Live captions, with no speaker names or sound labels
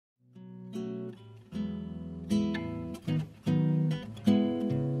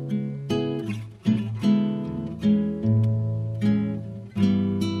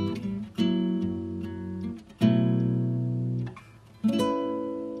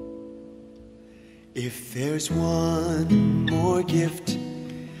If there's one more gift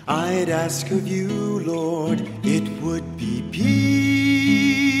I'd ask of you, Lord, it would be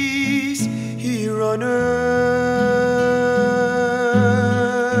peace here on earth,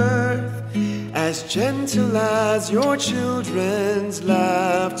 as gentle as your children's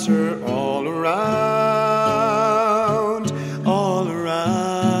laughter all around, all around.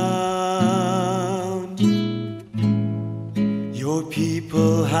 Your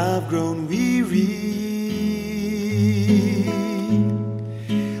people have grown weary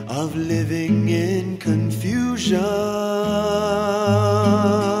of living in confusion.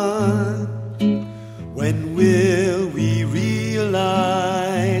 When will we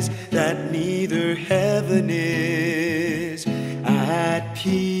realize that neither heaven is at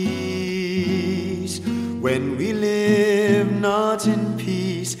peace? When we live not in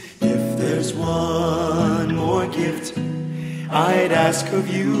peace, if there's one more gift I'd ask of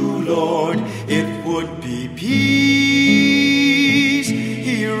you, Lord, it would be peace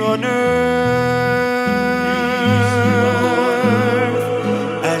here on earth,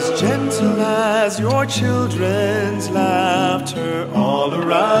 as gentle as your children's laughter all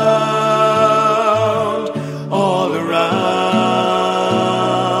around, all around.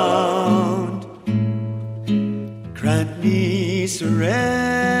 Grant me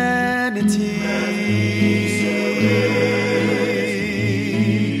serenity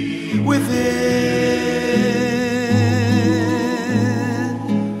within,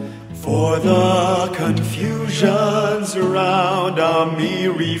 for the confusions around are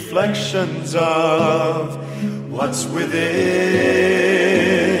mere reflections of what's within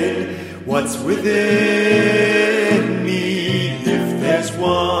me. If there's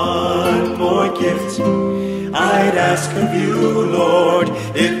one more gift I'd ask of you, Lord,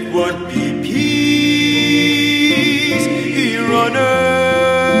 it would be peace here on earth,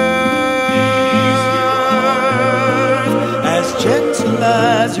 as gentle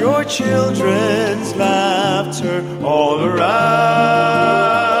as your children's laughter all around.